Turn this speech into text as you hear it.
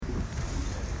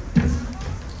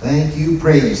Thank you,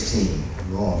 praise team.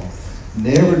 You're going to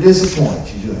never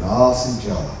disappoint. You do an awesome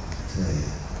job. I tell you.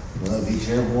 Love each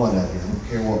and every one of you. I don't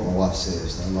care what my wife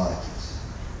says. I like it.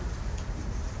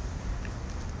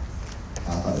 I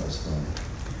thought it was funny.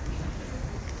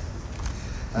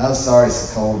 I'm sorry it's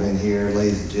so cold in here,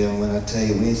 ladies and gentlemen. I tell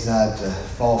you, Wednesday night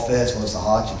Fall Fest when it's so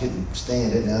hot, you couldn't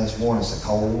stand it. Now this morning it's so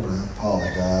cold. I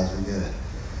apologize. We got to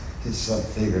get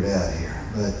something figured out here.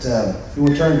 But if you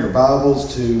want to turn your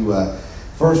Bibles to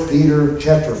 1 Peter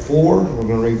chapter 4, we're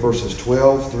going to read verses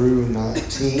 12 through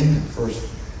 19. 1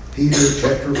 Peter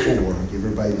chapter 4. I'll give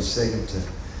everybody a second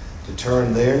to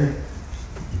turn there.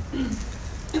 1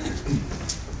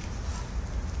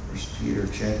 Peter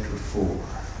chapter 4.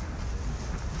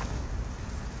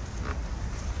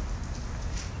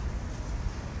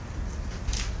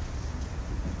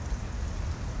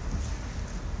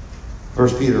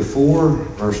 First Peter 4,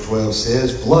 verse 12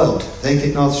 says, Beloved, think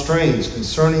it not strange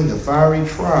concerning the fiery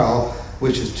trial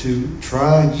which is to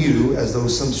try you, as though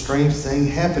some strange thing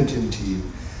happened unto you.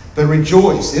 But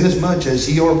rejoice, inasmuch as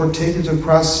ye are partakers of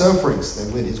Christ's sufferings,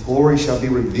 that when his glory shall be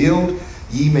revealed,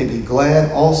 ye may be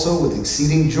glad also with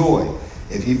exceeding joy.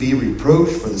 If ye be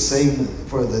reproached for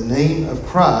the name of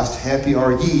Christ, happy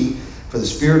are ye, for the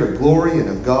Spirit of glory and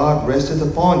of God resteth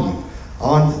upon you.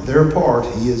 On their part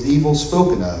he is evil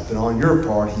spoken of, and on your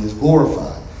part he is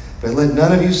glorified. But let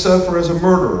none of you suffer as a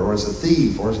murderer, or as a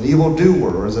thief, or as an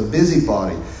evildoer, or as a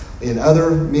busybody in other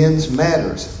men's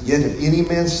matters. Yet if any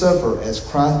man suffer as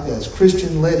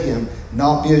Christian, let him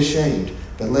not be ashamed,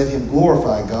 but let him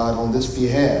glorify God on this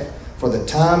behalf. For the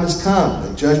time is come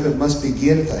that judgment must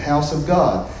begin at the house of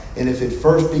God. And if it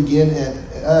first begin at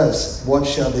us, what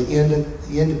shall the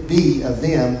end be of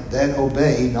them that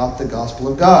obey not the gospel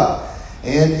of God?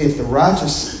 And if the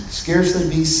righteous scarcely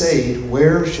be saved,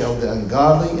 where shall the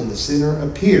ungodly and the sinner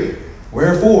appear?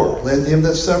 Wherefore, let them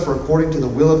that suffer according to the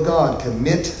will of God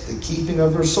commit the keeping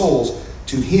of their souls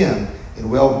to him in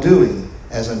well-doing,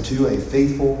 as unto a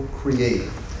faithful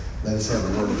Creator. Let us have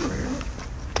a word of prayer.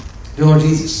 Dear Lord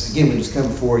Jesus, again we just come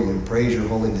before you and praise your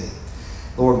holy name.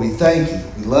 Lord, we thank you,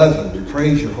 we love you, we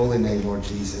praise your holy name, Lord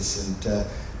Jesus, and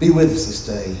be with us this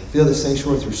day. Fill the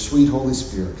sanctuary with your sweet Holy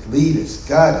Spirit. Lead us,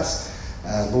 guide us.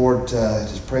 Lord,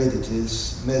 just pray that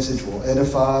this message will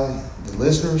edify the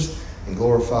listeners and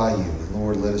glorify you. And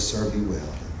Lord, let us serve you well.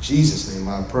 In Jesus' name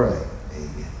I pray.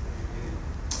 Amen.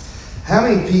 How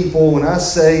many people, when I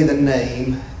say the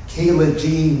name Kayla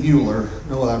Jean Mueller,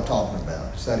 know what I'm talking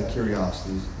about? Just out of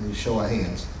curiosity, show of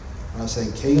hands. When I say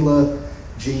Kayla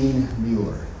Jean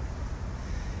Mueller.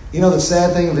 You know, the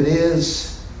sad thing of it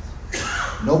is,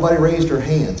 nobody raised their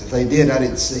hands. If they did, I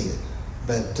didn't see it.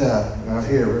 But right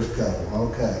here, there's a couple.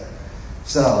 Okay.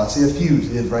 So I see a few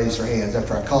did raise their hands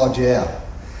after I called you out.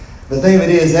 The thing of it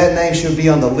is, that name should be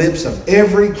on the lips of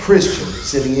every Christian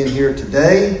sitting in here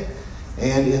today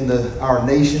and in our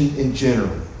nation in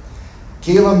general.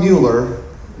 Kayla Mueller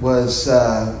was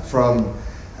from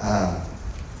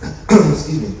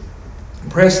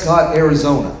Prescott,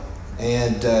 Arizona.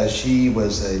 And she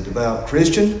was a devout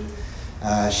Christian.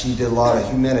 She did a lot of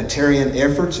humanitarian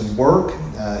efforts and work.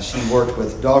 She worked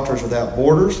with Doctors Without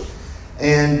Borders.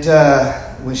 And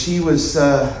when she was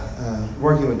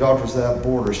working with Doctors Without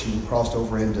Borders, she crossed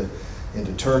over into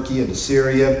Turkey, into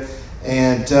Syria.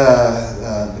 And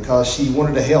because she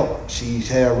wanted to help. She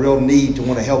had a real need to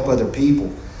want to help other people.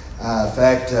 In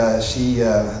fact,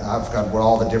 I forgot where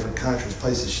all the different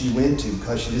places she went to,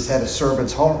 because she just had a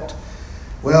servant's heart.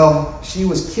 Well, she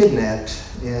was kidnapped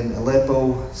in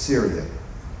Aleppo, Syria.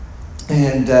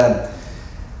 And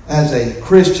as a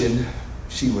Christian,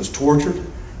 she was tortured.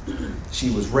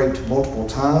 She was raped multiple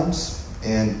times.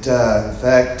 And in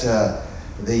fact,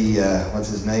 what's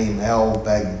his name,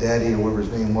 al-Baghdadi, or whatever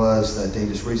his name was, that they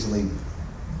just recently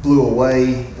blew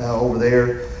away over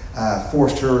there,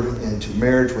 forced her into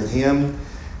marriage with him.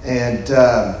 And in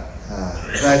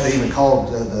fact, they even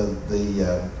called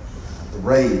the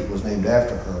raid was named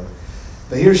after her.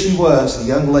 But here she was, a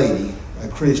young lady, a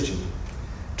Christian,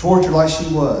 tortured like she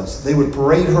was. They would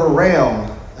parade her around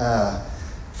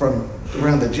from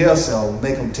around the jail cell,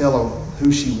 make them tell her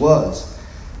who she was.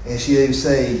 And she would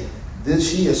say,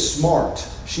 she is smart,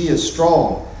 she is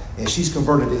strong, and she's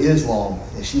converted to Islam.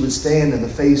 And she would stand in the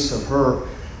face of her,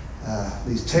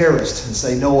 these terrorists, and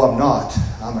say, no, I'm not.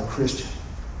 I'm a Christian.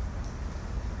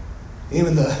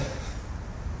 Even the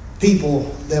people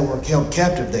that were held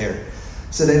captive there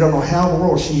said they don't know how in the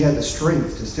world she had the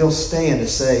strength to still stand and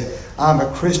say, I'm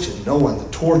a Christian, knowing the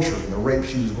torture and the rape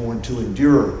she was going to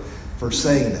endure for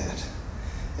saying that.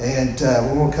 And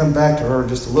we're going to come back to her in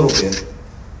just a little bit.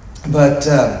 But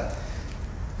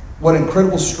what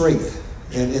incredible strength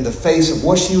in the face of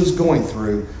what she was going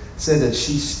through, said that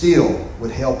she still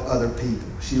would help other people.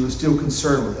 She was still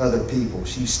concerned with other people.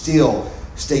 She still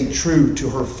stayed true to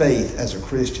her faith as a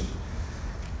Christian.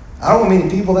 I don't know many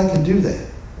people that can do that.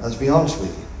 Let's be honest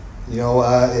with you.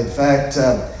 In fact,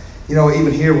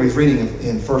 even here we're reading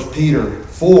in 1 Peter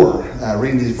 4,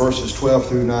 reading these verses 12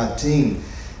 through 19.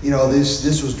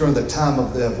 This was during the time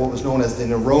of what was known as the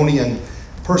Neronian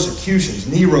persecutions.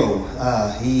 Nero,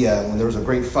 when there was a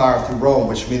great fire through Rome,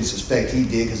 which many suspect he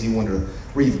did because he wanted to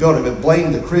rebuild it, but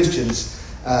blamed the Christians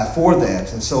for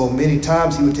that. And so many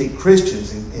times he would take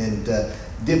Christians and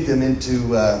dip them into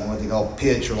what they call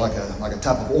pitch, or like a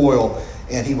type of oil,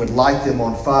 and he would light them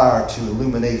on fire to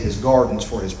illuminate his gardens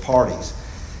for his parties.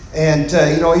 And,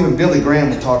 even Billy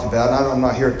Graham talked about it. I'm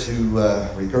not here to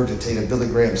regurgitate a Billy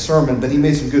Graham sermon, but he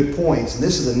made some good points. And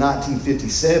this is in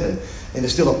 1957, and it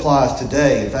still applies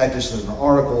today. In fact, this is an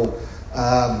article,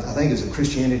 I think it's in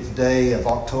Christianity Today of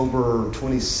October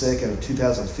 22nd of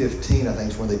 2015, I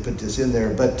think is when they put this in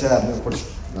there. But, of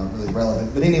course, not really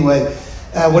relevant. But anyway,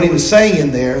 what he was saying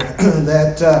in there,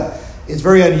 that it's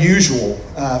very unusual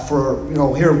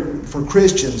for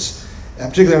Christians,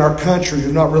 particularly in our country,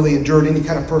 who've not really endured any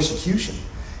kind of persecution.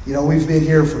 We've been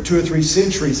here for 2 or 3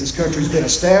 centuries. This country's been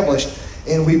established,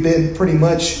 and we've been pretty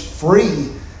much free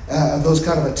of those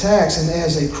kind of attacks. And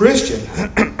as a Christian,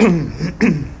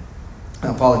 I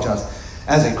apologize.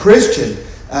 As a Christian,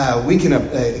 we can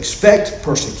expect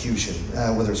persecution,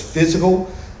 whether it's physical,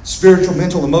 spiritual,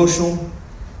 mental, emotional.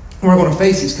 We're going to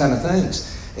face these kind of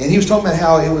things. And he was talking about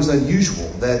how it was unusual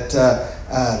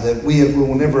that we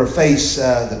will never face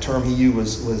the term he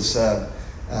used was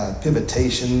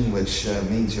pivotation, which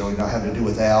means not having to do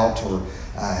without, or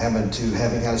having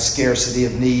kind of scarcity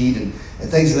of need and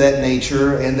things of that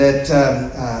nature, and that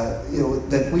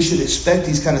that we should expect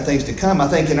these kind of things to come. I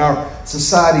think in our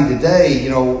society today,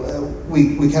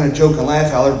 we kind of joke and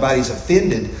laugh how everybody's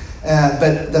offended,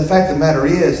 but the fact of the matter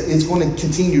is, it's going to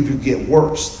continue to get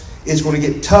worse. It's going to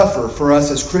get tougher for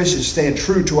us as Christians to stand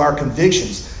true to our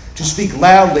convictions, to speak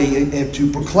loudly and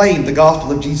to proclaim the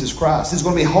gospel of Jesus Christ. It's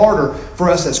going to be harder for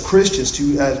us as Christians,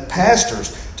 as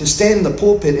pastors, to stand in the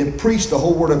pulpit and preach the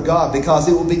whole Word of God, because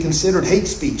it will be considered hate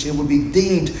speech. It will be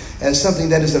deemed as something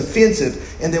that is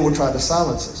offensive, and they will try to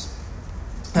silence us.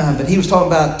 But he was talking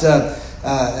about,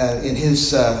 in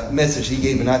his message he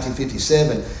gave in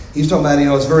 1957, he was talking about,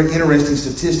 it's a very interesting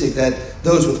statistic that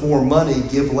those with more money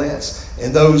give less.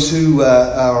 And those who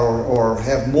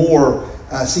have more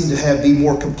seem to be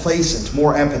more complacent,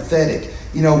 more apathetic.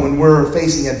 When we're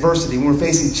facing adversity, when we're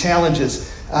facing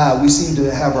challenges, we seem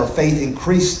to have our faith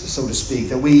increased, so to speak,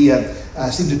 that we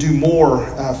seem to do more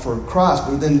for Christ.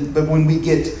 But when we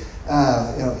get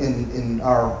in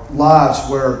our lives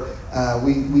where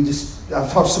I've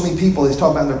talked to so many people, they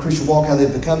talk about in their Christian walk how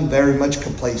they've become very much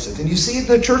complacent. And you see it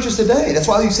in the churches today. That's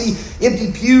why you see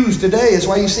empty pews today. That's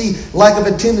why you see lack of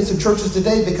attendance in churches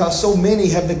today, because so many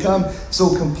have become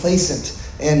so complacent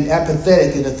and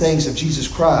apathetic in the things of Jesus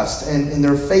Christ. And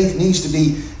their faith needs to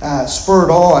be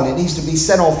spurred on. It needs to be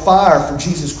set on fire for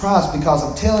Jesus Christ, because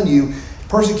I'm telling you,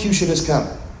 persecution is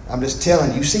coming. I'm just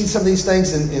telling you. You see some of these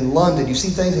things in London. You see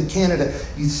things in Canada.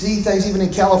 You see things even in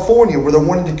California where they're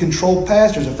wanting to control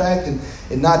pastors. In fact, in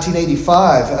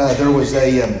 1985, there was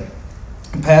a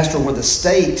pastor where the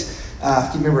state, I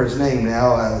can't remember his name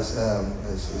now,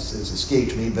 it's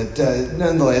escaped me, but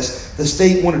nonetheless, the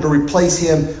state wanted to replace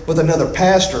him with another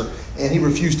pastor, and he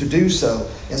refused to do so.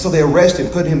 And so they arrested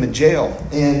him, put him in jail.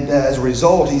 And as a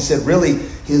result, he said really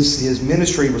his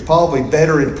ministry was probably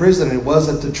better in prison than it was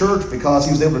at the church, because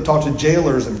he was able to talk to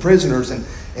jailers and prisoners,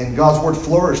 and God's word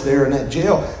flourished there in that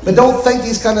jail. But don't think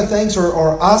these kind of things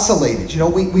are isolated.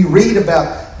 We read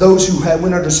about those who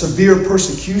went under severe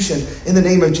persecution in the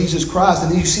name of Jesus Christ.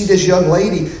 And then you see this young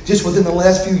lady just within the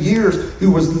last few years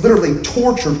who was literally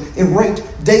tortured and raped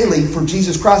daily for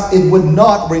Jesus Christ and would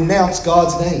not renounce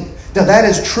God's name. Now that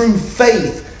is true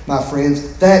faith, my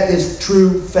friends. That is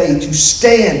true faith, to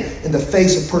stand in the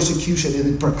face of persecution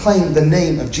and proclaim the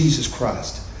name of Jesus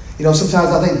Christ. Sometimes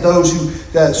I think those who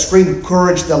scream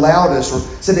courage the loudest, or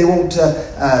say they won't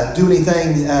do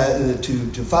anything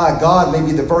to fight God, may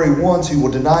be the very ones who will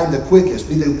deny Him the quickest,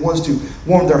 be the ones to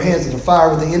warm their hands into fire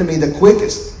with the enemy the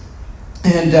quickest.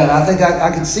 And I think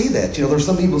I can see that. There's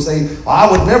some people saying, I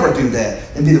would never do that,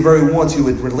 and be the very ones who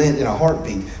would relent in a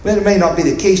heartbeat. But it may not be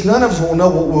the case. None of us will know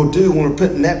what we'll do when we're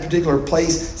put in that particular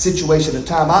place, situation, and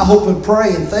time. I hope and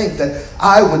pray and think that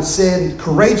I would stand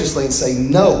courageously and say,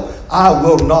 no, I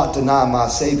will not deny my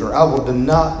Savior. I will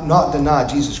not deny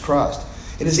Jesus Christ.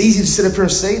 And it's easy to sit up here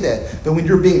and say that. But when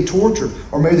you're being tortured,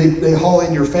 or maybe they haul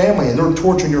in your family and they're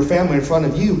torturing your family in front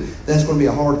of you, that's going to be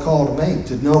a hard call to make.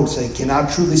 To know, say, can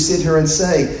I truly sit here and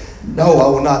say, no, I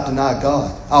will not deny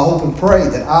God. I hope and pray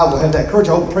that I will have that courage.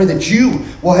 I hope and pray that you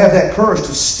will have that courage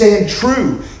to stand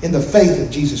true in the faith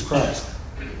of Jesus Christ.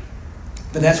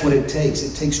 But that's what it takes.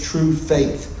 It takes true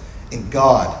faith in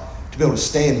God to be able to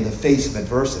stand in the face of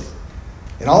adversity.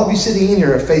 And all of you sitting in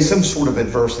here have faced some sort of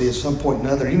adversity at some point or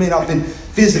another. You may not have been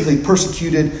physically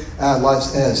persecuted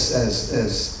as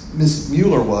Ms.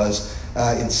 Mueller was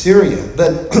in Syria.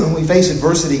 But we face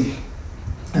adversity,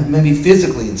 maybe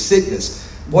physically in sickness,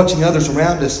 watching others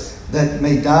around us that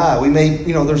may die. We may,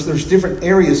 there's different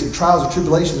areas of trials and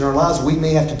tribulations in our lives that we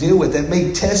may have to deal with that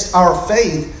may test our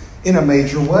faith in a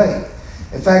major way.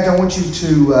 In fact, I want you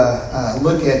to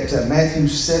look at Matthew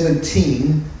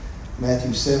 17.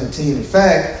 Matthew 17. In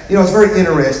fact, it's very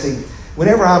interesting.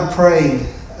 Whenever I'm praying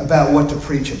about what to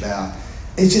preach about,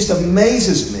 it just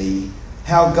amazes me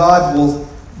how God will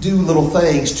do little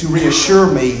things to reassure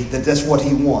me that that's what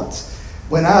He wants.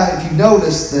 If you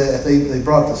notice that they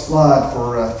brought the slide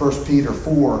for 1 Peter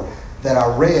 4 that I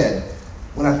read,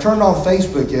 when I turned on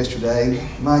Facebook yesterday,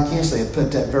 Mike Kinsley had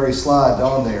put that very slide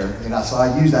on there, and I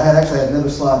had actually had another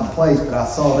slide in place, but I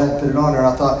saw that and put it on there,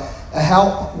 and I thought,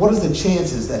 what is the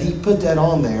chances that he put that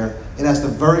on there, and that's the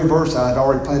very verse I had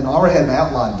already planned. I already had my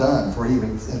outline done before I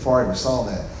even saw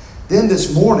that. Then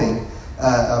this morning,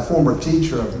 a former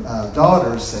teacher of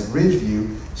daughters at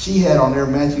Ridgeview, she had on there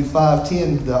Matthew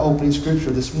 5:10, the opening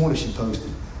scripture this morning she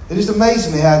posted. It just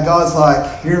amazes me how God's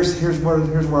like, here's where I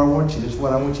want you. This is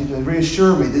what I want you to do.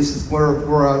 Reassure me. This is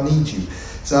where I need you.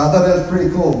 So I thought that was pretty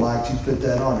cool, Mike. You put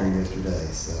that on there yesterday.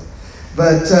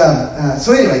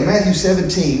 So anyway, Matthew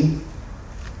 17.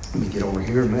 Let me get over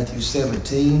here. Matthew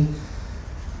 17,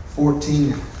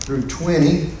 14 through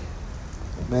 20.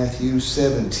 Matthew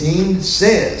 17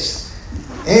 says,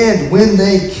 And when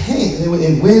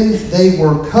they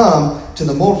were come to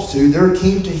the multitude, there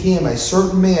came to him a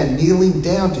certain man kneeling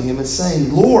down to him and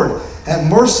saying, Lord, have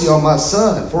mercy on my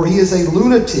son, for he is a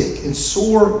lunatic and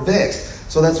sore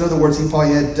vexed. So that's, in other words, he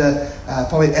probably was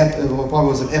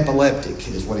an epileptic,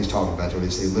 is what he's talking about when he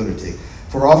say lunatic.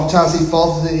 For oftentimes he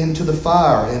falleth into the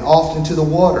fire, and oft into the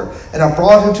water. And I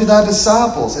brought him to thy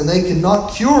disciples, and they could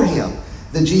not cure him.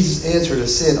 Then Jesus answered and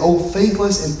said, O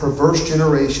faithless and perverse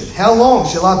generation, how long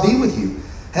shall I be with you?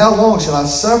 How long shall I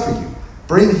suffer you?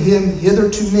 Bring him hither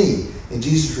to me. And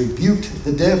Jesus rebuked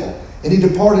the devil, and he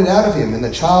departed out of him, and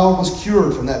the child was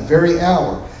cured from that very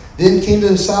hour. Then came the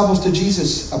disciples to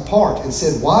Jesus apart, and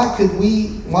said, Why could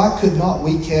not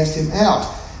we cast him out?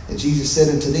 And Jesus said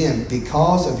unto them,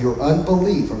 Because of your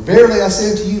unbelief. For verily I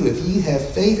say unto you, if ye have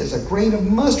faith as a grain of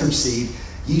mustard seed,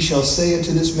 ye shall say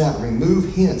unto this mountain,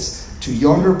 Remove hence to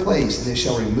yonder place, and it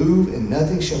shall remove, and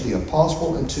nothing shall be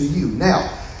impossible unto you. Now,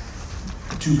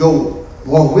 to go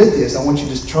along with this, I want you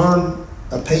to just turn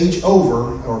a page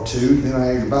over or two, depending on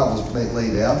how your Bible's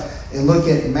laid out, and look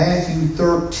at Matthew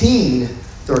 13,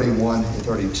 31 and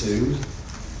 32.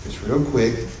 Just real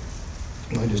quick.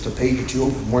 Just a page or two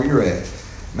over from where you're at.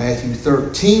 Matthew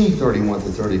 13, 31 to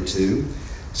 32.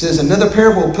 Says, Another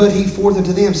parable put he forth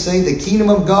unto them, saying, The kingdom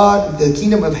of God, the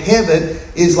kingdom of heaven,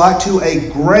 is like to a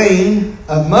grain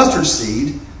of mustard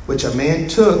seed, which a man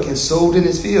took and sowed in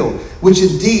his field, which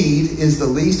indeed is the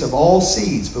least of all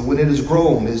seeds, but when it is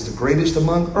grown, it is the greatest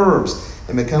among herbs,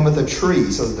 and becometh a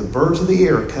tree, so that the birds of the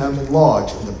air come and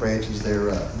lodge in the branches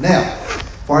thereof. Now,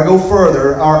 before I go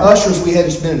further, our ushers we had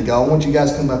just a minute ago, I want you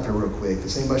guys to come up here real quick, the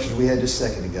same ushers we had just a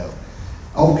second ago.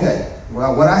 Okay,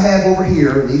 well, what I have over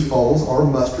here in these bowls are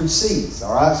mustard seeds,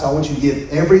 all right? So I want you to give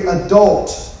every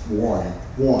adult one,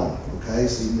 okay?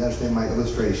 So you can understand my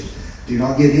illustration. Do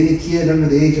not give any kid under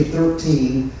the age of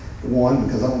 13 one,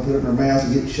 because I'm going to put it in their mouth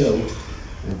and get choked.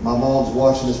 And if my mom's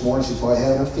watching this morning, she's probably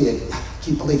having a fit. I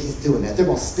can't believe he's doing that. They're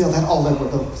going to spill that all over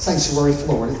the sanctuary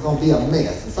floor, and it's going to be a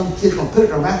mess. And some kid's going to put it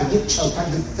in their mouth and get choked. I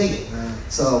can see it.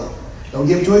 So don't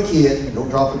give it to a kid, and don't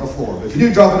drop it on the floor. But if you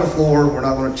do drop it on the floor, we're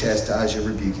not going to chastise you or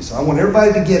rebuke you. So I want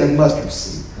everybody to get a mustard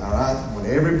seed, all right? I want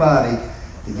everybody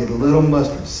to get a little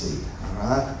mustard seed, all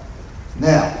right?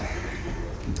 Now,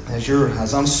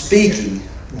 as I'm speaking,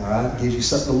 all right, gives you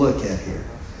something to look at here.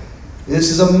 This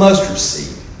is a mustard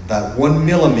seed, about 1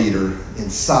 millimeter in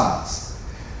size.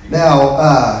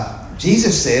 Now,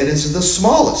 Jesus said this is the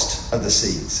smallest of the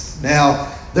seeds. Now,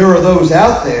 there are those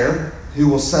out there who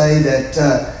will say that,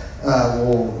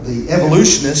 the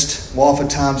evolutionists will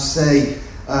oftentimes say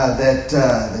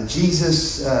that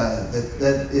Jesus,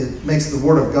 that it makes the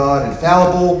Word of God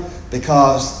infallible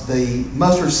because the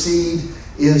mustard seed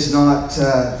is not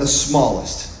the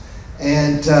smallest.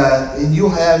 And you'll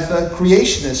have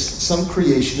creationists, some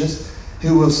creationists,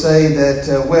 who will say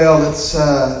that, well, it's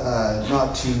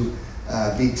not to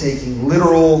be taking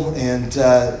literal and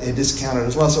discounted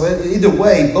as well. So either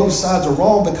way, both sides are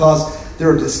wrong because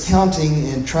they're discounting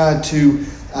and trying to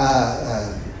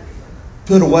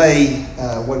put away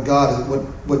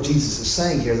what Jesus is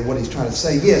saying here, what he's trying to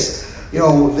say. Yes,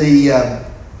 the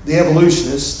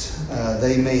evolutionists,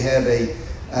 they may have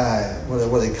what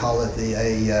do they call it?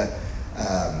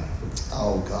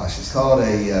 It's called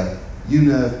a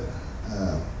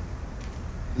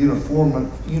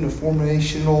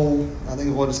uniformational, I think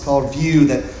is what it's called, view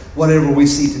that whatever we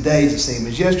see today is the same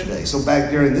as yesterday. So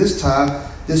back during this time,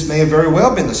 this may have very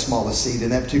well been the smallest seed in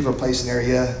that particular place and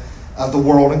area of the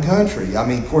world and country. I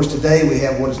mean, of course, today we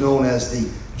have what is known as the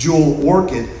jewel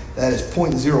orchid that is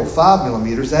 0.05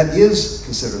 millimeters. That is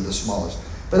considered the smallest.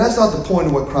 But that's not the point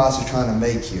of what Christ is trying to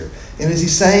make here. And is he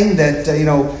saying that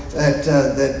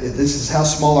that this is how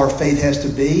small our faith has to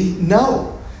be?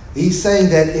 No. He's saying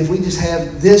that if we just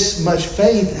have this much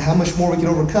faith, how much more we can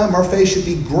overcome. Our faith should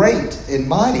be great and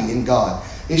mighty in God.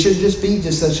 It shouldn't just be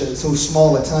just so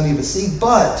small a tiny of a seed.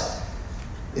 But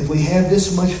if we have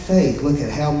this much faith, look at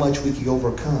how much we can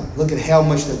overcome. Look at how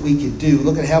much that we can do.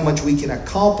 Look at how much we can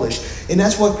accomplish. And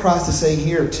that's what Christ is saying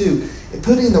here too.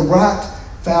 Put in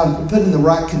the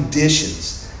right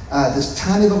conditions. This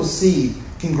tiny little seed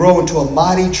can grow into a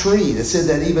mighty tree. It said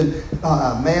that even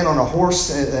a man on a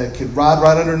horse could ride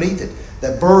right underneath it.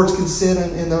 That birds can sit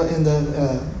in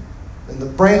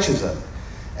the branches of it.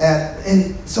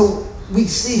 And so we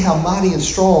see how mighty and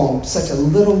strong such a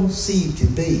little seed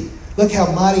can be. Look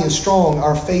how mighty and strong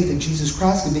our faith in Jesus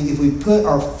Christ can be if we put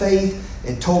our faith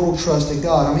and total trust in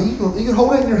God. I mean, you can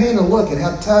hold it in your hand and look at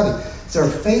how tiny. So our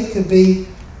faith could be.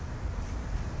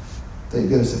 Thank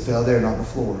goodness it fell there, not on the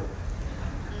floor.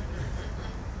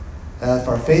 If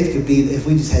our faith could be, if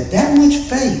we just had that much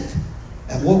faith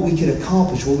at what we could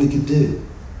accomplish, what we could do.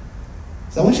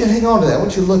 So I want you to hang on to that. I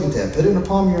want you to look at that. Put it in the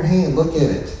palm of your hand. Look at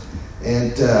it.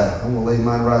 And I'm going to lay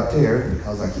mine right there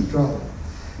because I keep dropping.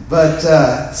 But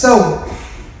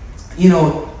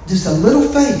just a little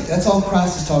faith. That's all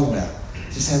Christ is talking about.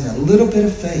 Just having a little bit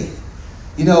of faith.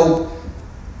 In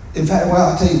fact,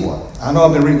 I'll tell you what. I know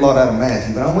I've been reading a lot out of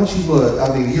Matthew, but I want you to look. I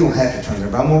mean, you don't have to turn there,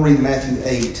 but I'm going to read Matthew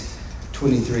 8,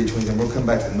 23, 27. We'll come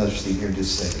back to the mustard seed here in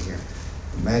just a second here.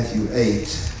 Matthew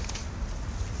 8,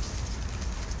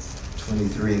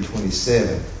 23 and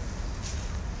 27.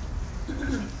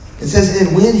 It says,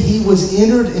 "And when he was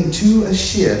entered into a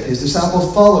ship, his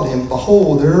disciples followed him.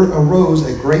 Behold, there arose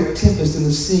a great tempest in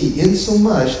the sea,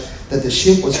 insomuch that the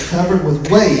ship was covered with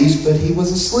waves, but he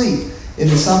was asleep. And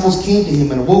the disciples came to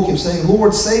him and awoke him, saying,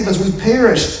 Lord, save us, we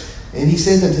perish. And he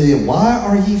said unto them, Why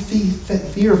are ye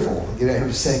fearful?" I'll get out here in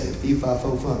a second.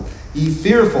 Fun. "Ye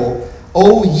fearful,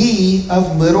 O ye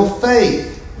of little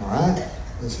faith." All right?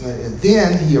 And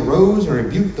then he arose and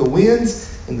rebuked the winds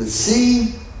and the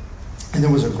sea, and there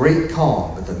was a great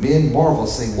calm. But the men marveled,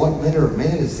 saying, What manner of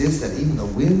man is this, that even the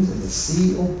winds and the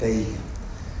sea obey him?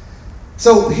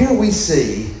 So here we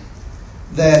see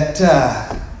that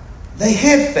they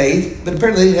had faith, but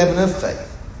apparently they didn't have enough faith.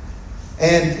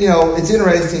 And, it's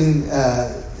interesting.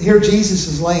 Here Jesus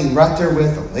is laying right there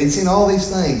with them. They'd seen all these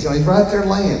things. He's right there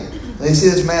laying. They see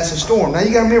this massive storm. Now,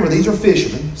 you got to remember, these are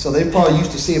fishermen, so they probably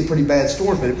used to seeing pretty bad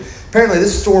storms. But apparently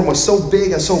this storm was so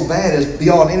big and so bad as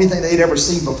beyond anything they'd ever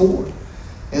seen before.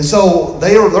 And so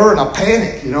they're in a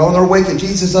panic, and they're waking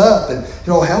Jesus up. And,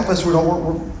 help us.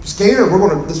 We're scared.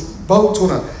 This boat's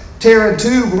going to tear in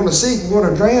two. We're going to sink. We're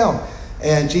going to drown.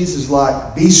 And Jesus is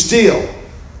like, "Be still."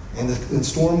 And the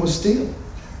storm was still.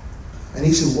 And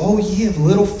he said, "Woe ye of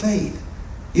little faith."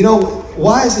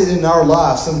 Why is it in our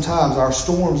lives sometimes our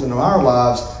storms in our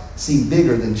lives seem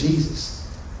bigger than Jesus?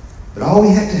 But all we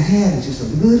have to have is just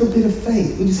a little bit of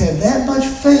faith. We just have that much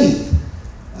faith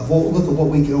look at what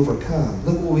we can overcome.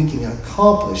 Look at what we can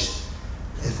accomplish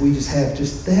if we just have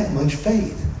just that much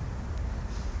faith.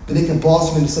 But it can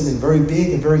blossom into something very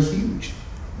big and very huge.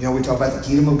 We talk about the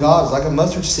kingdom of God. It's like a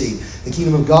mustard seed. The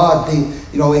kingdom of God,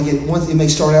 it may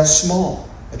start out small.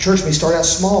 A church may start out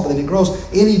small, but then it grows.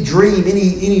 Any dream,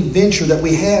 any venture that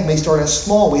we have may start out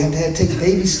small. We have to take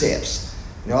baby steps.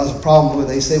 That's a problem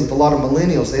they say with a lot of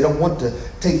millennials. They don't want to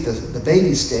take the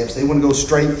baby steps. They want to go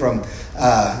straight from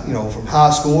high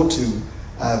school to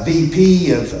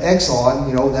VP of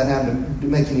Exxon. Not having to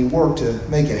make any work to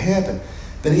make it happen.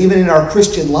 But even in our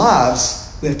Christian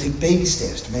lives, we have to take baby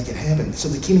steps to make it happen. So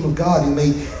the kingdom of God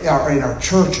in our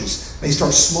churches may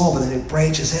start small, but then it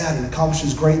branches out and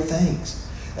accomplishes great things.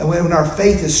 And when our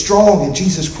faith is strong in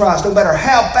Jesus Christ, no matter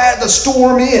how bad the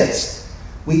storm is,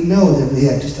 we know that we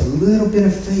have just a little bit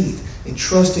of faith. and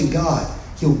trust in God,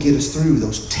 He'll get us through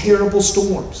those terrible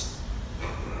storms.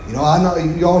 You know, I know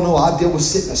you all know I deal with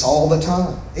sickness all the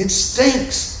time. It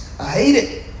stinks. I hate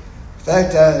it. In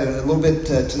fact, a little bit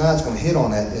tonight's going to hit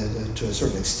on that to a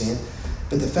certain extent.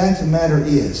 But the fact of the matter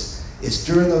is, it's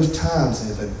during those times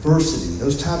of adversity,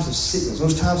 those times of sickness,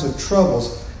 those times of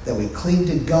troubles that we cling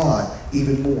to God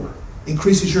even more.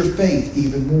 Increases your faith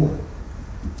even more.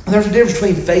 And there's a difference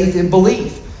between faith and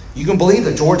belief. You can believe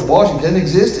that George Washington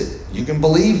existed. You can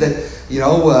believe that,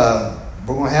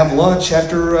 we're going to have lunch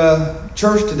after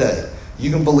church today. You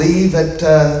can believe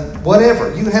that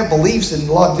whatever. You can have beliefs in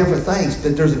a lot of different things,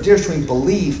 but there's a difference between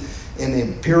belief in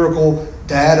empirical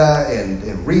data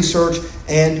and research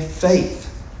and faith.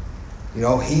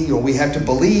 We have to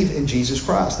believe in Jesus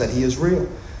Christ, that He is real.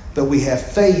 But we have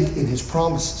faith in His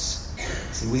promises.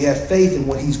 See, we have faith in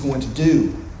what He's going to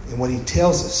do and what He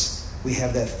tells us. We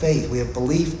have that faith. We have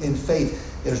belief in faith.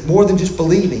 There's more than just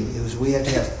believing. We have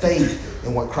to have faith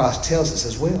in what Christ tells us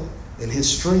as well, in His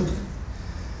strength.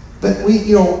 But we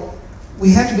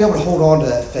have to be able to hold on to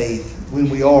that faith when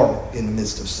we are in the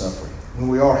midst of suffering, when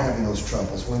we are having those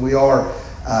troubles, when we are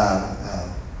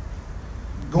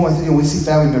going through, we see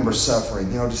family members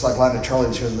suffering. Just like Lightning Charlie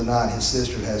was here the other night, his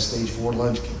sister has stage 4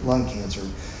 lung cancer,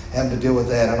 having to deal with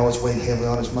that. I know it's weighing heavily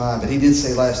on his mind, but he did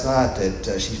say last night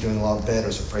that she's doing a lot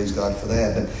better, so praise God for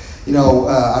that. But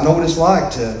I know what it's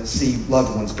like to see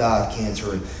loved ones die of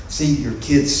cancer and see your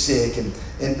kids sick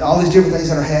and all these different things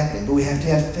that are happening. But we have to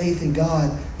have faith in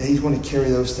God that He's going to carry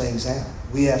those things out.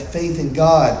 We have faith in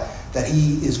God that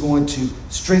He is going to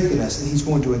strengthen us and He's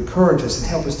going to encourage us and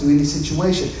help us through any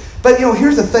situation. But,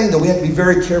 here's the thing that we have to be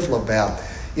very careful about.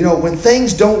 When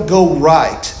things don't go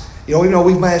right, even though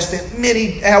we might have spent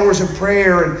many hours in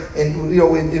prayer and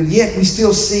yet we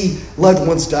still see loved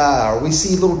ones die, or we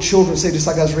see little children, say, just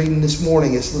like I was reading this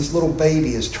morning, this little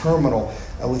baby is terminal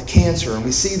with cancer, and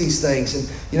we see these things, and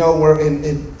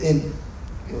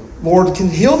Lord can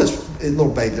heal this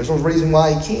little baby. There's no reason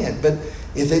why He can't. But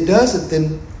if it doesn't,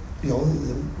 then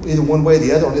either one way or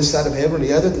the other, on this side of heaven or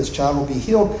the other, this child will be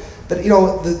healed. But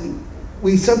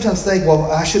we sometimes think,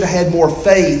 well, I should have had more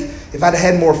faith. If I'd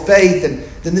had more faith,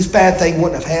 then this bad thing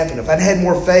wouldn't have happened. If I'd had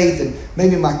more faith, then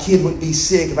maybe my kid wouldn't be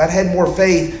sick. If I'd had more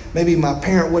faith, maybe my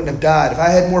parent wouldn't have died. If I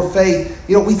had more faith,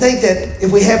 we think that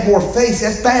if we have more faith,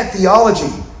 that's bad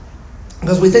theology.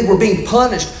 Because we think we're being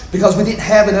punished because we didn't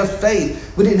have enough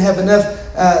faith. We didn't have enough,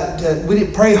 we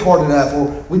didn't pray hard enough,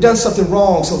 or we've done something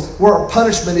wrong. So where our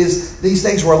punishment is, these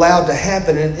things were allowed to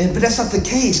happen. But that's not the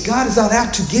case. God is not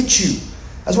out to get you.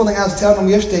 That's one thing I was telling them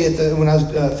yesterday when I was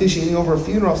officiating over a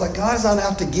funeral. I was like, God is not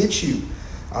out to get you.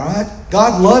 All right?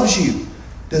 God loves you.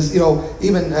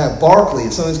 Even Barclay,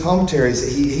 in some of his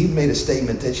commentaries, he made a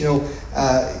statement that,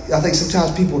 I think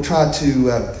sometimes people try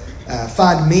to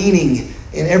find meaning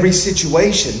in every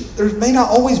situation. There may not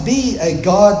always be a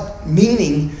God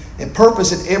meaning and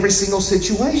purpose in every single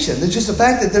situation. There's just the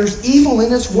fact that there's evil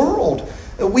in this world.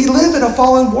 We live in a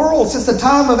fallen world. Since the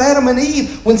time of Adam and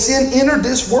Eve, when sin entered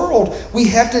this world, we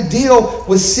have to deal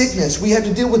with sickness. We have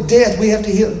to deal with death. We have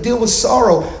to deal with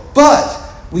sorrow. But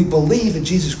we believe in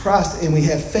Jesus Christ and we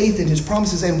have faith in His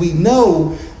promises, and we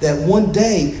know that one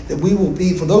day that we will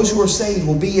be, for those who are saved,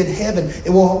 will be in heaven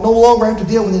and will no longer have to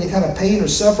deal with any kind of pain or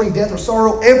suffering, death or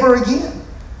sorrow ever again.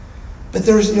 But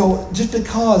there's, just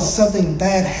because something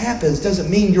bad happens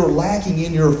doesn't mean you're lacking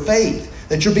in your faith,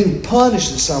 that you're being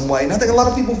punished in some way. And I think a lot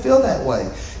of people feel that way.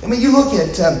 I mean, you look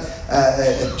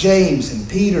at James and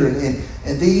Peter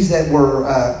and these that were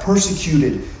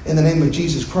persecuted in the name of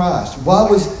Jesus Christ. Why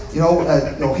was,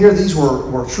 here these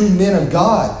were true men of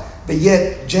God, but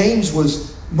yet James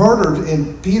was murdered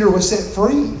and Peter was set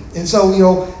free. And so,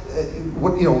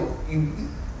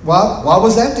 why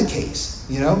was that the case?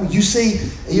 You see,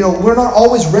 we're not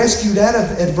always rescued out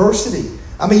of adversity.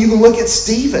 I mean, you can look at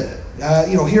Stephen.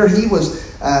 Here he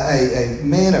was a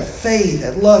man of faith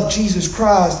that loved Jesus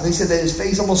Christ. And they said that his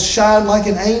face almost shined like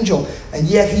an angel. And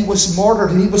yet he was martyred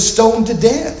and he was stoned to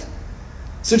death.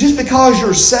 So just because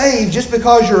you're saved, just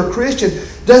because you're a Christian,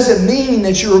 doesn't mean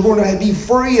that you're going to be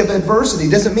free of adversity.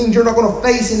 Doesn't mean you're not going to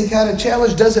face any kind of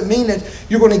challenge. Doesn't mean that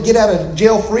you're going to get out of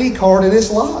jail free card in this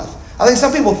life. I think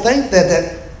some people think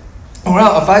that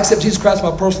well, if I accept Jesus Christ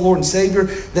as my personal Lord and Savior,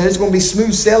 then it's going to be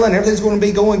smooth sailing, everything's going to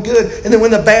be going good. And then when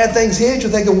the bad things hit,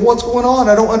 you're thinking, what's going on?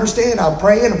 I don't understand. I'm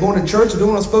praying, I'm going to church, I'm doing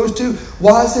what I'm supposed to.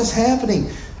 Why is this happening?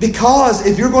 Because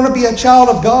if you're going to be a child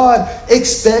of God,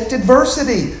 expect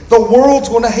adversity. The world's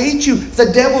going to hate you.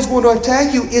 The devil's going to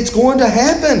attack you. It's going to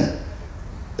happen.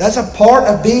 That's a part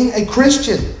of being a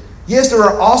Christian. Yes, there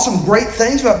are awesome, great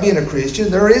things about being a Christian.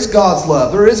 There is God's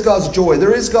love. There is God's joy.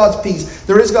 There is God's peace.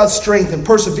 There is God's strength and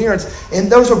perseverance.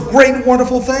 And those are great,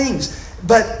 wonderful things.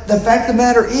 But the fact of the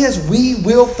matter is, we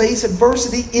will face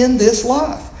adversity in this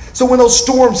life. So when those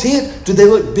storms hit, do they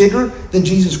look bigger than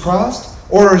Jesus Christ?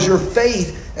 Or is your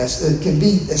faith, can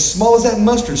be as small as that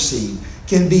mustard seed,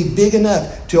 can be big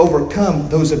enough to overcome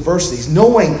those adversities,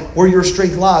 knowing where your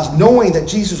strength lies, knowing that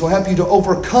Jesus will help you to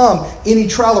overcome any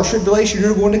trial or tribulation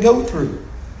you're going to go through.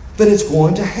 But it's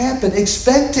going to happen.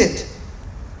 Expect it.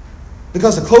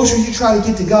 Because the closer you try to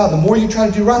get to God, the more you try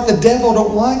to do right, the devil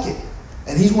don't like it.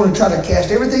 And he's going to try to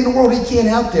cast everything in the world he can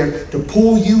out there to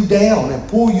pull you down and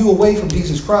pull you away from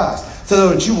Jesus Christ, so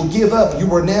that you will give up, you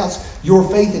renounce your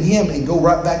faith in him and go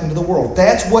right back into the world.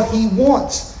 That's what he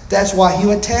wants. That's why he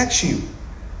attacks you.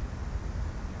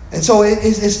 And so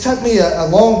it's took me a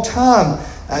long time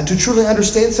to truly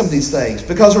understand some of these things,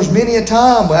 because there's many a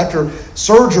time after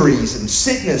surgeries and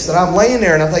sickness that I'm laying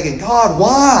there and I'm thinking, God,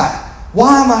 why?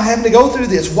 Why am I having to go through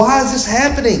this? Why is this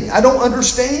happening? I don't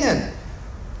understand.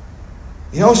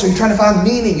 So you're trying to find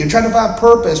meaning. You're trying to find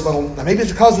purpose. Well, maybe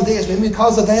it's because of this. Maybe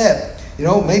because of that.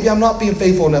 Maybe I'm not being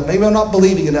faithful enough. Maybe I'm not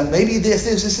believing enough. Maybe this.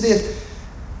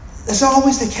 That's not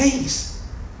always the case.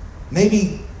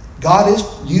 Maybe God is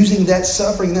using that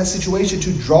suffering, that situation,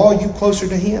 to draw you closer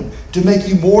to him, to make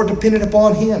you more dependent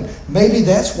upon him. Maybe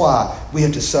that's why we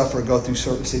have to suffer and go through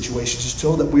certain situations,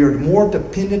 so that we are more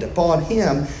dependent upon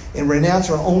him and renounce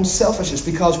our own selfishness,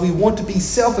 because we want to be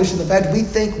selfish in the fact that we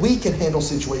think we can handle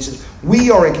situations.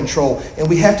 We are in control, and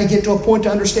we have to get to a point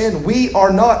to understand we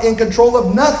are not in control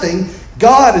of nothing.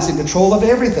 God is in control of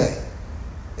everything.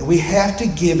 And we have to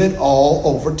give it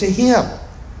all over to him.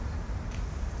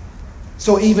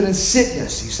 So even in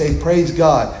sickness, you say, praise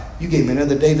God, you gave me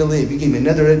another day to live. You gave me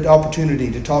another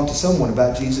opportunity to talk to someone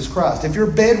about Jesus Christ. If you're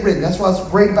bedridden, that's what's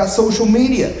great about social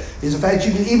media, is the fact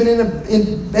you can, even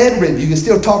in bedridden, you can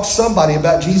still talk to somebody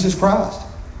about Jesus Christ.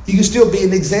 You can still be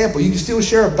an example. You can still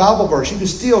share a Bible verse. You can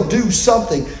still do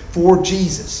something for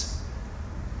Jesus.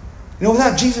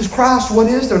 Without Jesus Christ, what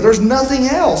is there? There's nothing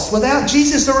else. Without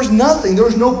Jesus, there is nothing.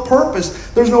 There's no purpose.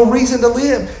 There's no reason to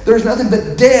live. There's nothing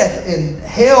but death and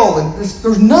hell. And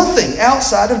there's nothing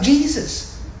outside of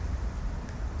Jesus.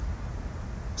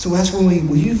 So that's when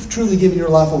you've truly given your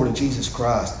life over to Jesus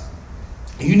Christ.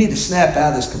 You need to snap out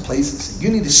of this complacency.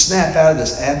 You need to snap out of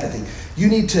this apathy. You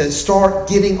need to start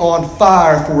getting on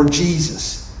fire for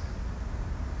Jesus.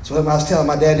 So I was telling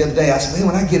my dad the other day, I said,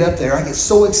 man, when I get up there, I get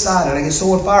so excited. I get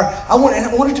so on fire. I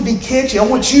want it to be catchy. I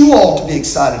want you all to be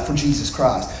excited for Jesus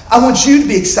Christ. I want you to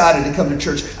be excited to come to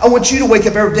church. I want you to wake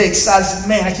up every day excited and say,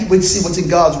 man, I can't wait to see what's in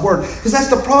God's Word. Because that's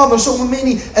the problem. There's so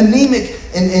many anemic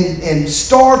and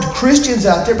starved Christians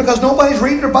out there, because nobody's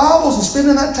reading their Bibles and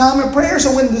spending that time in prayer.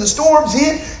 So when the storms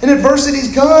hit and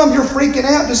adversities come, you're freaking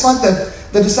out, just like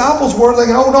the disciples were. They're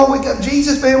going, oh no, wake up,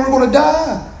 Jesus, man, we're going to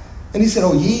die. And he said,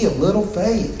 oh, ye of little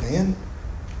faith, man.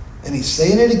 And he's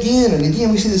saying it again and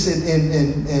again. We see this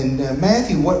in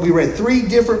Matthew. What we read 3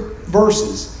 different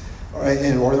verses, or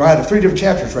rather 3 different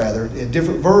chapters, rather, in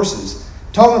different verses,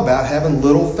 talking about having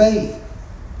little faith.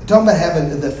 Talking about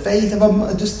having the faith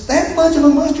of just that much of a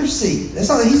mustard seed. He's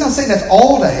not saying that's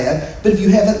all to have, but if you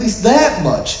have at least that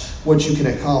much, what you can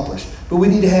accomplish. But we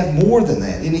need to have more than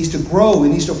that. It needs to grow. It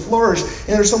needs to flourish. And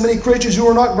there's so many Christians who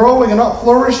are not growing and not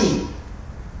flourishing.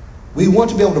 We want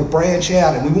to be able to branch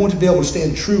out, and we want to be able to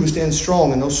stand true and stand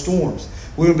strong in those storms.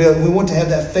 We want to have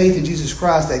that faith in Jesus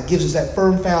Christ that gives us that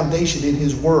firm foundation in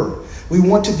his Word. We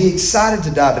want to be excited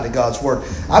to dive into God's Word.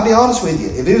 I'll be honest with you.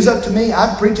 If it was up to me,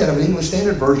 I'd preach out of an English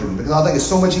Standard Version, because I think it's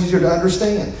so much easier to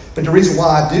understand. But the reason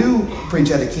why I do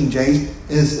preach out of King James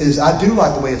is I do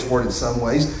like the way it's worded in some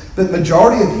ways. But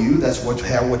majority of you, that's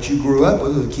what you grew up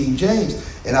with King James.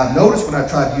 And I've noticed when I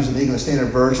tried using the English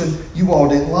Standard Version, you all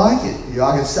didn't like it.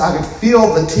 I could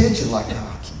feel the tension, like,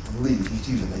 oh, I can't believe he's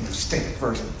using the English Standard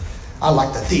Version. I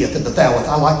like the theeth and the thoueth.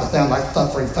 I like the sound like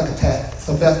suffering,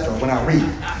 when I read.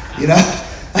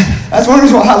 That's one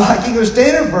reason why I like English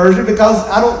Standard Version, because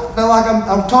I don't feel like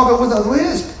I'm talking with a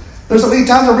lisp. There's so many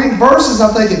times I read verses,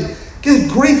 I'm thinking,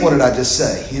 good grief, what did I just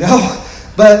say?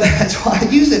 But that's why I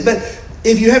use it. But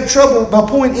if you have trouble, my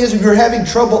point is, if you're having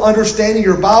trouble understanding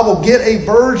your Bible, get a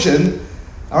version.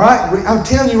 All right? I'm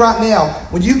telling you right now,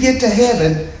 when you get to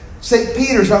heaven, St.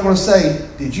 Peter's not going to say,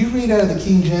 did you read out of the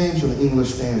King James or the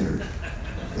English Standard?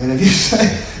 And if you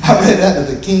say, I read out of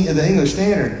the English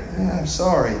Standard, I'm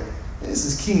sorry, this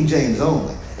is King James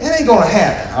only. It ain't going to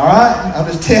happen, all right? I'm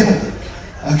just telling you,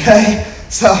 okay?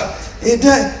 So it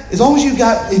does, as long as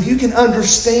if you can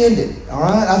understand it, all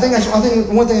right? I think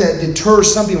one thing that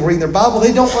deters some people reading their Bible,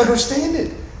 they don't understand it.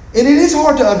 And it is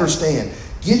hard to understand.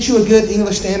 Get you a good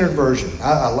English Standard Version.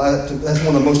 That's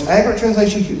one of the most accurate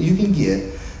translations you can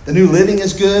get. The New Living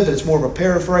is good, but it's more of a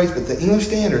paraphrase. But the English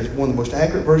Standard is one of the most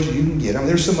accurate versions you can get. I mean,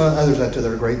 there's some others out there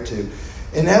that are great too.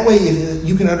 And that way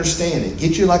you can understand it.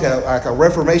 Get you like a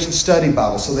Reformation study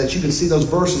Bible so that you can see those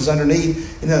verses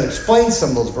underneath and explain some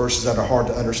of those verses that are hard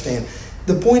to understand.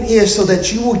 The point is so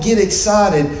that you will get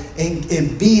excited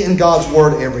and be in God's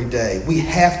Word every day. We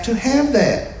have to have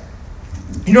that.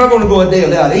 You're not going to go a day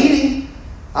without eating.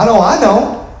 I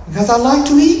don't, because I like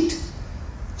to eat.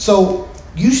 So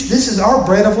this is our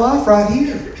bread of life right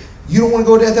here. You don't want to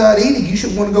go a day without eating. You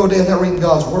should want to go a day without reading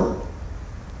God's Word.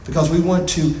 Because we want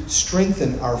to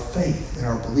strengthen our faith and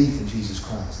our belief in Jesus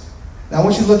Christ. Now I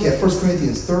want you to look at 1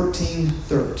 Corinthians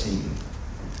 13:13.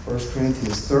 1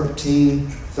 Corinthians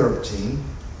 13:13.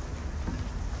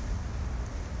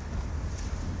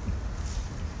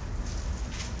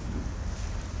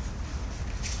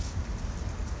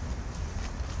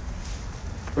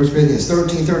 1 Corinthians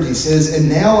 13:13 says, "And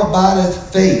now abideth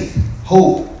faith,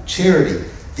 hope, charity.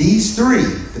 These three,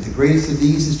 but the greatest of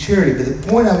these is charity." But the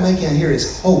point I'm making here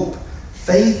is hope.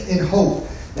 Faith and hope.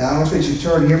 Now, I don't expect you to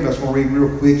turn here, but I just want to read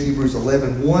real quick Hebrews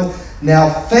 11:1. "Now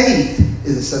faith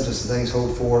is the substance of things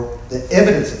hoped for, the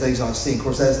evidence of things not seen." Of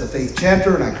course, that's the faith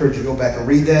chapter, and I encourage you to go back and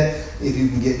read that if you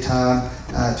can get time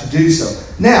to do so.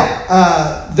 Now,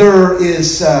 there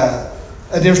is a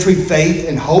difference between faith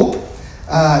and hope.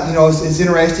 It's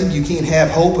interesting. You can't have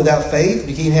hope without faith.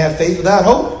 You can't have faith without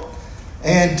hope.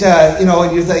 And,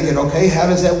 and you're thinking, okay, how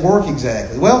does that work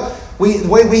exactly? Well, the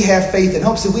way we have faith and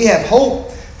hope, so we have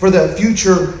hope for the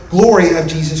future glory of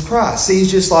Jesus Christ. See,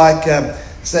 it's just like,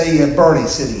 say, Bernie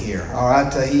sitting here, all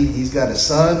right? He's got a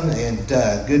son and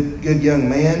good young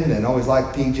man and always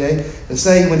liked PJ. But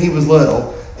say when he was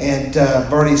little and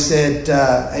Bernie said,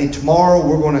 hey, tomorrow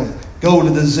we're going to go to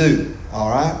the zoo, all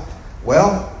right?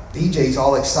 Well, PJ's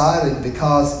all excited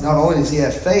because not only does he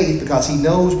have faith because he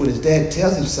knows when his dad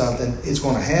tells him something, it's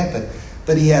going to happen,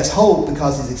 but he has hope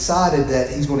because he's excited that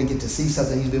he's going to get to see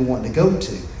something he's been wanting to go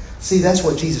to. See, that's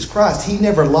what Jesus Christ, he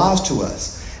never lies to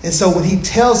us. And so when he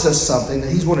tells us something, that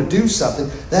he's going to do something,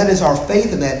 that is our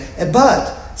faith in that.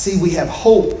 But, see, we have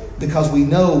hope because we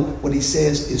know what he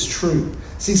says is true.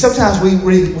 See, sometimes we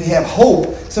have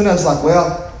hope. Sometimes it's like,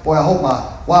 well, boy, I hope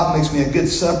my wife makes me a good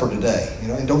supper today,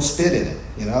 and don't spit in it,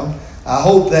 I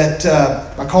hope that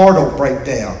my car don't break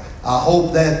down. I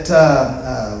hope that,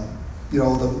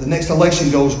 the next election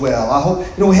goes well. I hope,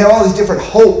 we have all these different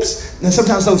hopes. And then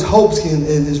sometimes those hopes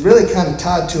is really kind of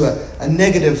tied to a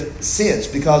negative sense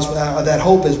because that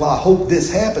hope is, well, I hope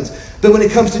this happens. But when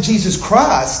it comes to Jesus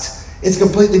Christ, it's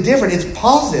completely different. It's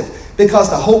positive because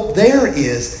the hope there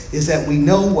is that we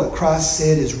know what Christ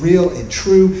said is real and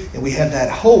true, and we have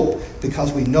that hope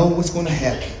because we know what's going to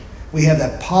happen. We have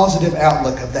that positive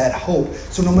outlook of that hope.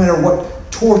 So no matter what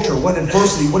torture, what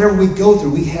adversity, whatever we go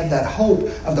through, we have that hope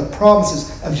of the promises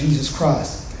of Jesus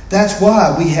Christ. That's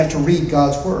why we have to read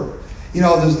God's Word.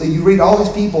 You read all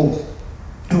these people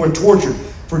who were tortured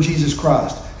for Jesus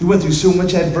Christ, who went through so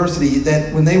much adversity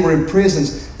that when they were in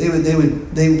prisons, they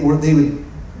would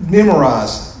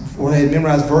memorize, or they had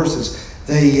memorized verses.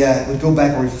 They would go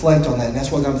back and reflect on that, and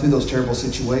that's what got them through those terrible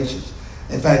situations.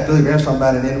 In fact, Billy Graham's talking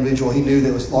about an individual he knew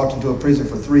that was locked into a prison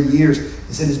for 3 years.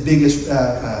 He said his biggest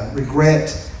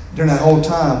regret during that whole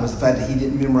time was the fact that he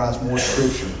didn't memorize more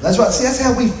Scripture. That's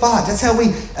how we fight. That's how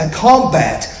we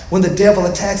combat when the devil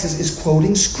attacks us, is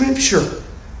quoting Scripture.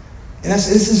 And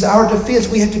this is our defense.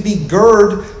 We have to be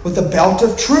girded with the belt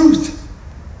of truth.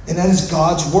 And that is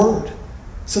God's Word.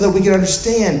 So that we can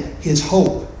understand His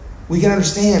hope. We can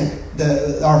understand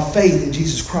our faith in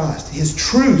Jesus Christ. His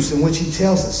truths in which He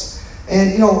tells us.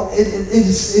 And, it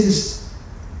is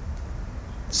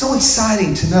so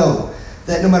exciting to know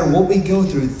that no matter what we go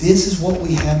through, this is what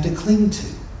we have to cling to.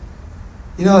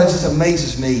 It just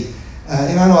amazes me.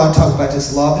 And I know I talk about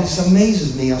this a lot, but it just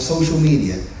amazes me on social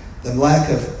media, the lack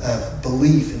of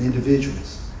belief in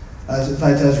individuals. In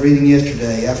fact, I was reading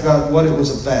yesterday. I forgot what it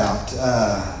was about.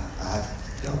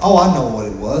 I know what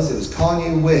it was. It was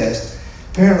Kanye West.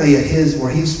 Apparently,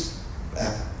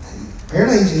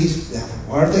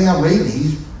 everything I'm reading,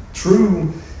 he's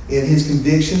true in his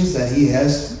convictions that he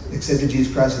has accepted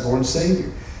Jesus Christ as Lord and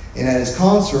Savior. And at his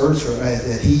concerts,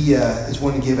 that he is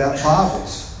wanting to give out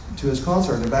Bibles to his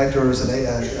concert. In fact, there was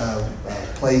a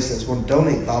place that's going to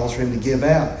donate Bibles for him to give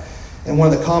out. And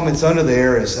one of the comments under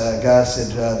there is a guy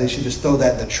said they should just throw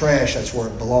that in the trash. That's where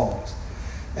it belongs.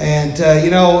 And,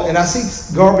 and I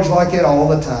see garbage like it all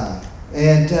the time.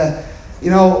 And,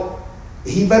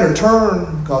 he better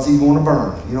turn because he's going to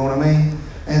burn. You know what I mean?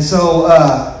 And so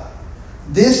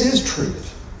this is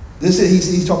truth.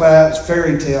 He's talking about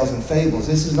fairy tales and fables.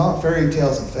 This is not fairy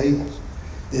tales and fables.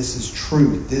 This is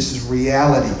truth. This is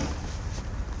reality.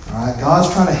 All right?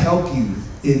 God's trying to help you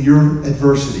in your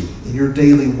adversity, in your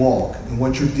daily walk, in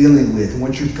what you're dealing with, and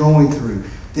what you're going through.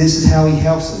 This is how He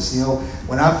helps us. You know,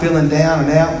 when I'm feeling down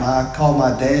and out, I call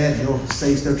my dad. He'll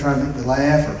say stuff trying to make me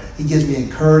laugh, or he gives me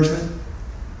encouragement.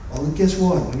 Well, guess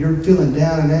what? When you're feeling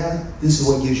down and out, this is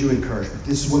what gives you encouragement.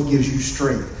 This is what gives you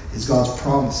strength. It's God's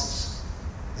promises.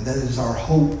 And that is our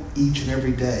hope each and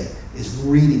every day, is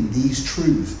reading these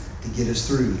truths to get us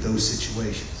through those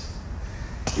situations.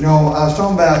 You know, I was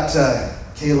talking about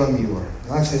Kayla Mueller.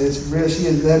 Like I said,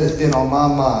 that has been on my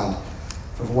mind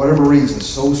for whatever reason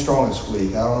so strong this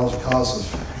week. I don't know if it's because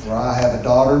of where I have a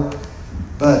daughter,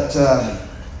 but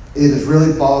it has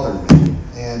really bothered me.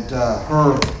 And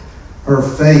her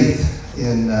faith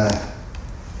in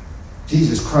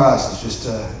Jesus Christ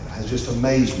has just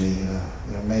amazed me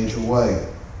in a major way.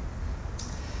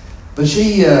 But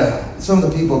some of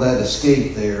the people that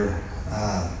escaped there,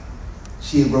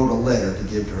 she wrote a letter to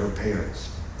give to her parents.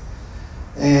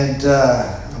 And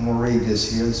I'm going to read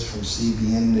this here. This is from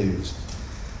CBN News.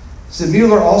 It said,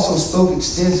 Mueller also spoke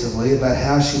extensively about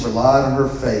how she relied on her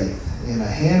faith. In a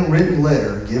handwritten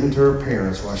letter given to her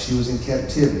parents while she was in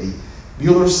captivity,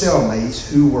 Mueller's cellmates,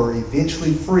 who were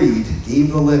eventually freed,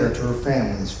 gave the letter to her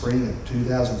family in the spring of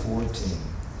 2014.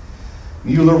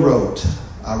 Mueller wrote,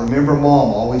 I remember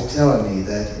Mom always telling me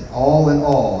that in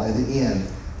all, at the end,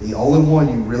 the only one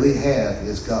you really have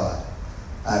is God.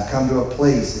 I have come to a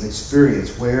place and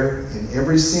experience where, in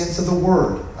every sense of the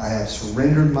word, I have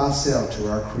surrendered myself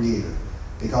to our Creator,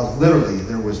 because literally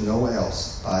there was no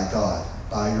else. By God,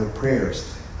 by your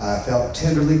prayers, I have felt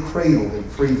tenderly cradled in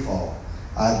free fall.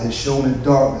 I have been shown in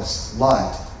darkness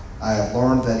light. I have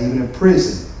learned that even in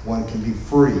prison one can be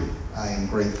free. I am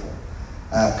grateful.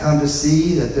 I have come to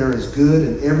see that there is good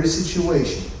in every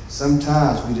situation.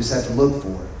 Sometimes we just have to look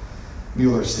for it.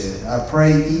 Mueller said, I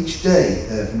pray each day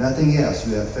that if nothing else,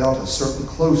 you have felt a certain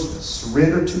closeness,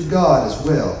 surrender to God as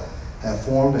well, have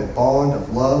formed a bond of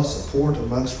love, support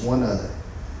amongst one another.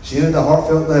 She ended the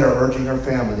heartfelt letter urging her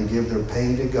family to give their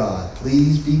pain to God.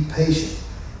 Please be patient.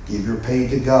 Give your pain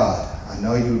to God. I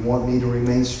know you would want me to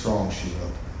remain strong, she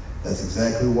wrote. That's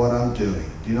exactly what I'm doing.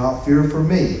 Do not fear for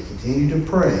me. Continue to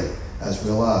pray, as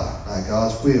will I. By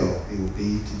God's will, we will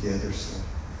be together soon.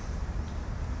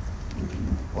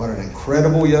 What an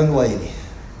incredible young lady.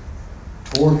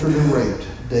 Tortured and raped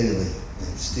daily.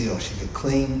 And still she could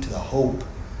cling to the hope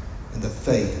and the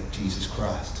faith of Jesus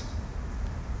Christ.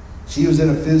 She was in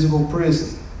a physical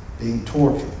prison, being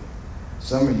tortured.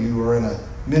 Some of you are in a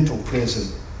mental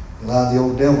prison, allowing the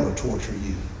old devil to torture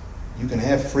you. You can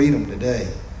have freedom today.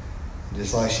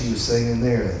 Just like she was saying in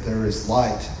there, that there is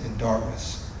light in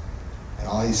darkness. And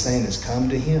all he's saying is come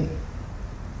to him.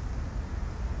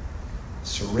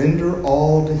 Surrender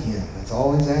all to him. That's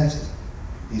all he's asking.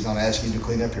 He's not asking you to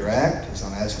clean up your act. He's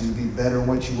not asking you to be better than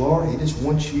what you are. He just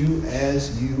wants you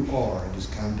as you are. And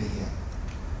just come to him.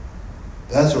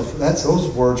 Those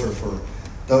words are for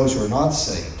those who are not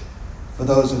saved. For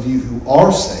those of you who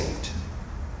are saved,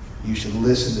 you should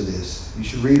listen to this. You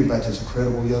should read about this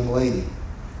incredible young lady.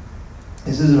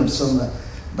 This isn't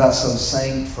about some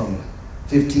saint from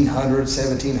 1500,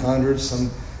 1700,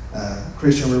 some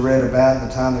Christian we read about in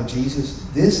the time of Jesus.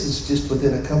 This is just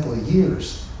within a couple of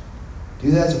years.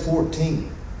 2014.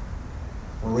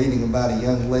 We're reading about a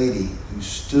young lady who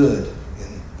stood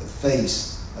in the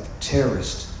face of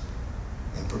terrorists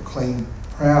and proclaimed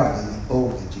proudly and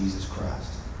boldly Jesus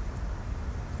Christ.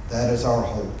 That is our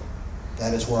hope.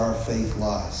 That is where our faith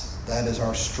lies. That is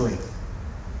our strength.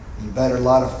 You better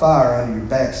light a fire under your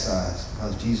backsides,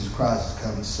 because Jesus Christ is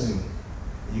coming soon.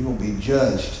 You're going to be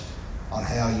judged on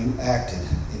how you acted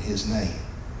in his name.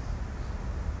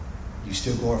 You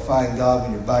still glorifying God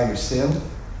when you're by yourself?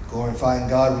 Glorifying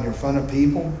God when you're in front of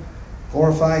people?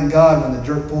 Glorifying God when the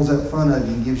jerk pulls up in front of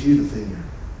you and gives you the finger?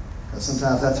 Because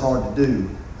sometimes that's hard to do.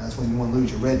 That's when you want to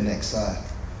lose your redneck side.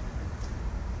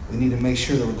 We need to make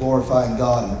sure that we're glorifying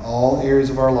God in all areas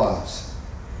of our lives.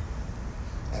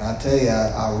 And I tell you,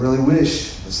 I really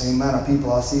wish the same amount of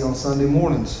people I see on Sunday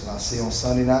mornings I see on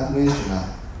Sunday night and Wednesday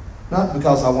night. Not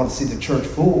because I want to see the church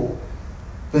full,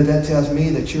 but that tells me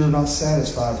that you're not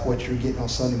satisfied with what you're getting on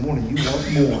Sunday morning. You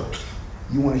want more.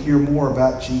 You want to hear more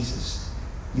about Jesus.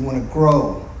 You want to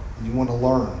grow, and you want to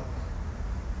learn.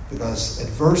 Because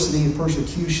adversity and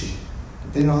persecution,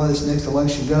 depending on how this next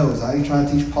election goes, I ain't trying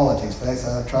to teach politics. In fact,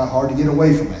 I try hard to get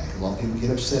away from that, because a lot of people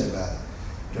get upset about it.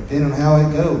 Depending on how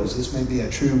it goes, this may be a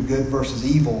true good versus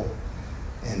evil,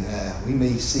 and we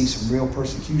may see some real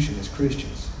persecution as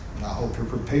Christians. And I hope you're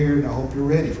prepared, and I hope you're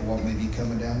ready for what may be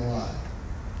coming down the line.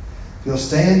 If you'll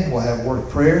stand, we'll have a word of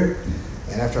prayer.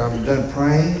 And after I'm done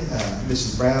praying,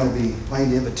 Mrs. Brown will be playing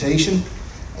the invitation.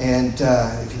 And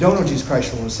if you don't know Jesus Christ,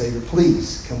 your Lord and Savior,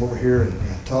 please come over here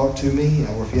and talk to me.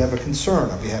 Or if you have a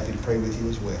concern, I'll be happy to pray with you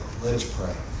as well. Let us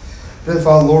pray. Dear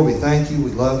Father, Lord, we thank you,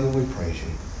 we love you, and we praise you.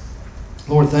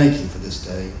 Lord, thank you for this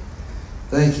day.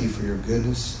 Thank you for your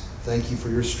goodness. Thank you for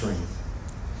your strength.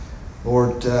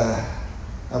 Lord,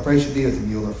 I pray you be with the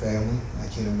Mueller family. I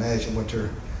can't imagine what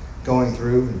they're going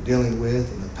through and dealing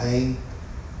with and the pain.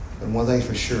 But one thing's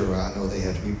for sure, I know they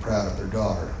have to be proud of their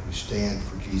daughter who stands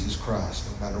for Jesus Christ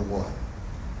no matter what.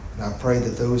 And I pray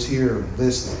that those here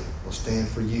listening will stand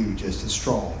for you just as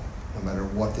strong no matter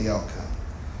what the outcome.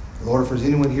 Lord, if there's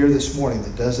anyone here this morning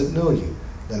that doesn't know you,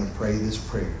 let them pray this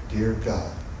prayer. Dear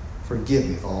God, forgive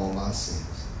me of all my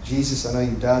sins. Jesus, I know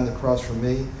you died on the cross for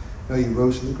me. I know you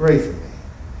rose from the grave for me.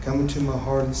 Come into my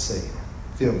heart and Savior.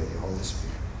 Fill me with your Holy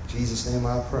Spirit. In Jesus' name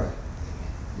I pray.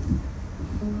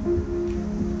 Amen.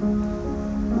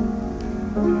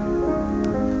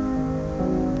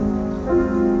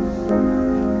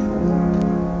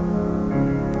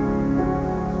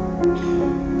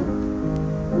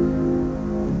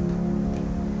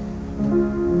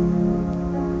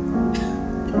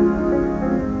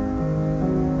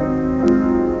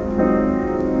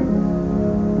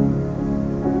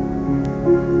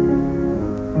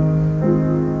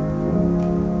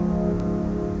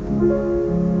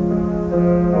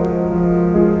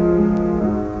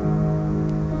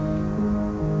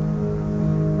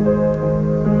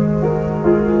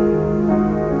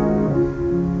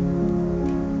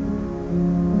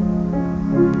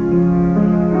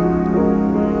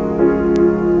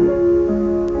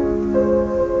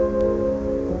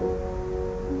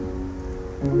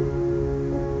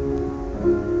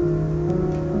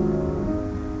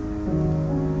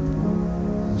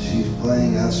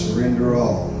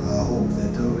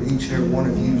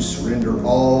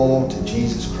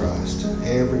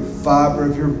 Fiber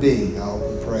of your being, I hope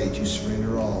and pray that you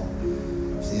surrender all.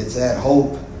 See, it's that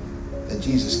hope that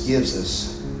Jesus gives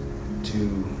us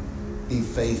to be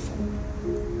faithful,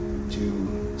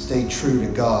 to stay true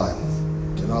to God,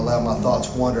 to not allow my thoughts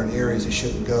wander in areas they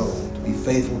shouldn't go, to be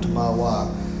faithful to my wife,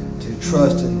 to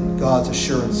trust in God's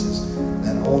assurances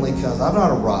that only comes. I've not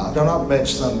arrived. I've not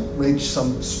reached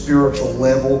some spiritual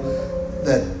level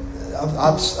that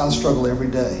I struggle every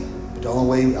day. The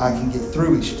only way I can get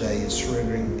through each day is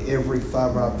surrendering every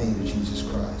fiber of being to Jesus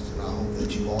Christ. And I hope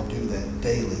that you all do that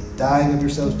daily, dying of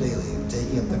yourselves daily and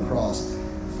taking up the cross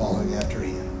and following after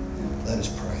him. Let us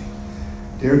pray.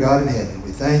 Dear God in heaven, we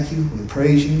thank you, we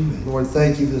praise you, and Lord,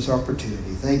 thank you for this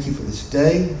opportunity. Thank you for this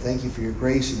day. Thank you for your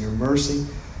grace and your mercy.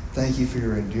 Thank you for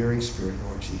your enduring spirit,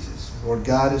 Lord Jesus. Lord,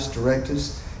 guide us, direct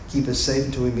us, keep us safe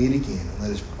until we meet again, and let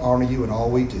us honor you in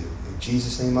all we do. In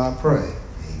Jesus' name I pray.